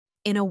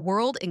In a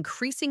world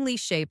increasingly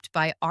shaped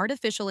by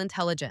artificial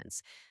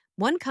intelligence,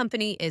 one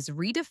company is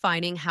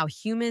redefining how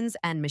humans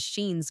and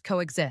machines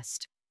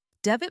coexist.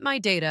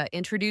 DebitMyData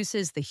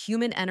introduces the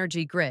Human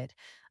Energy Grid,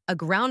 a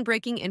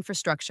groundbreaking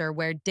infrastructure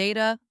where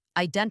data,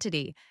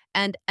 identity,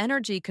 and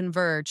energy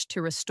converge to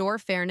restore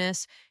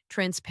fairness,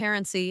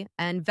 transparency,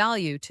 and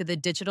value to the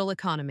digital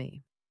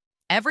economy.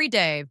 Every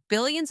day,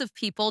 billions of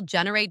people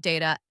generate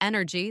data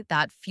energy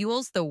that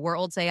fuels the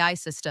world's AI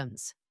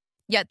systems.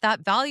 Yet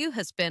that value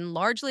has been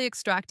largely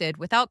extracted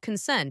without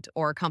consent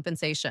or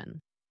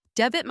compensation.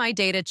 Debit My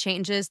Data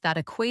changes that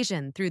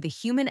equation through the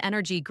Human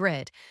Energy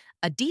Grid,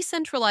 a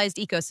decentralized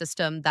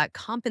ecosystem that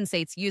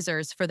compensates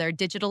users for their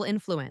digital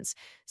influence,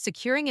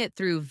 securing it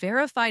through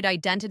verified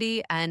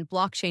identity and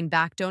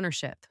blockchain-backed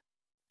ownership.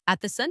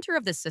 At the center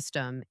of the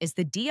system is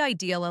the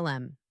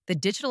DID-LLM, the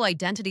Digital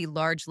Identity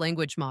Large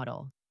Language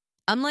Model.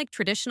 Unlike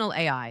traditional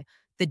AI,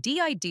 the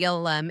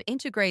DID-LLM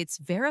integrates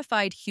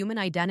verified human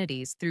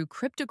identities through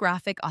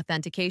cryptographic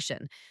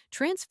authentication,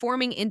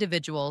 transforming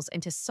individuals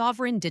into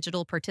sovereign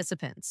digital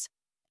participants.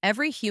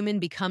 Every human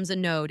becomes a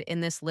node in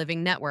this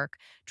living network,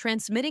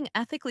 transmitting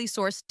ethically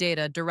sourced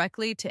data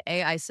directly to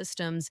AI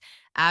systems,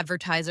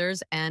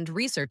 advertisers, and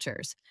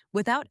researchers,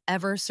 without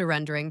ever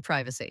surrendering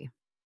privacy.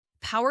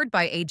 Powered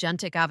by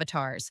Agentic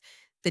Avatars,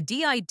 the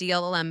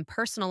DID-LLM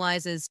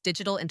personalizes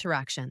digital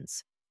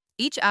interactions.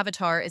 Each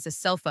avatar is a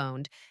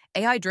self-owned,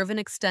 AI-driven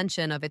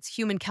extension of its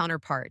human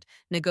counterpart,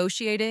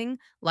 negotiating,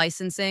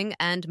 licensing,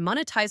 and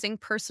monetizing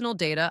personal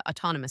data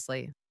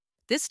autonomously.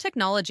 This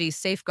technology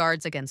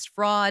safeguards against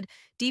fraud,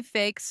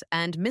 deepfakes,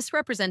 and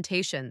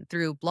misrepresentation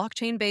through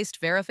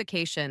blockchain-based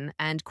verification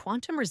and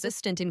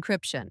quantum-resistant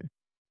encryption.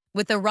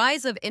 With the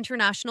rise of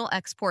international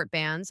export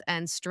bans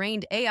and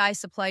strained AI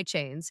supply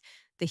chains,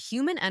 the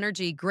Human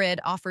Energy Grid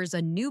offers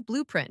a new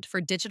blueprint for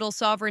digital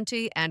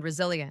sovereignty and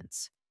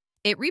resilience.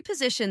 It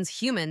repositions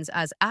humans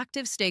as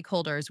active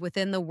stakeholders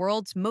within the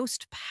world's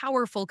most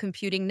powerful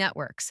computing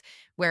networks,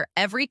 where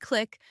every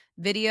click,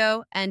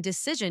 video, and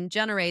decision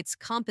generates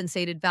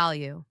compensated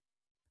value.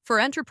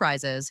 For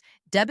enterprises,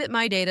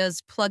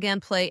 DebitMyData's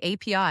plug-and-play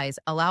APIs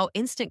allow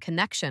instant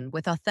connection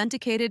with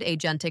authenticated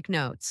agentic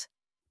nodes.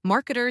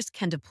 Marketers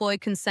can deploy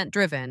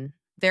consent-driven,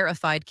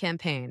 verified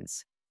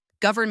campaigns.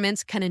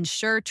 Governments can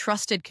ensure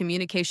trusted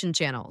communication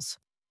channels.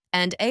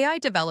 And AI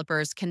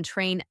developers can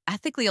train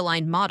ethically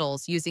aligned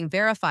models using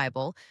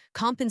verifiable,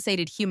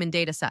 compensated human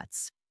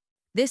datasets.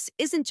 This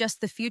isn't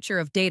just the future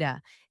of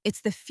data,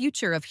 it's the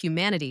future of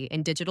humanity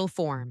in digital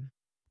form.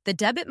 The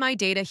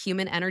DebitMyData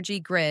Human Energy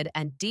Grid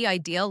and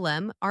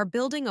DID-LLM are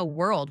building a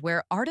world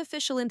where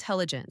artificial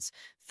intelligence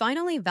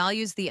finally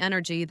values the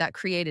energy that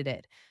created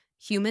it,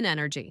 human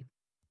energy.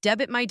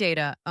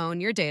 DebitMyData,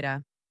 own your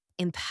data,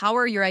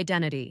 empower your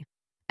identity,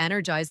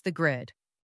 energize the grid.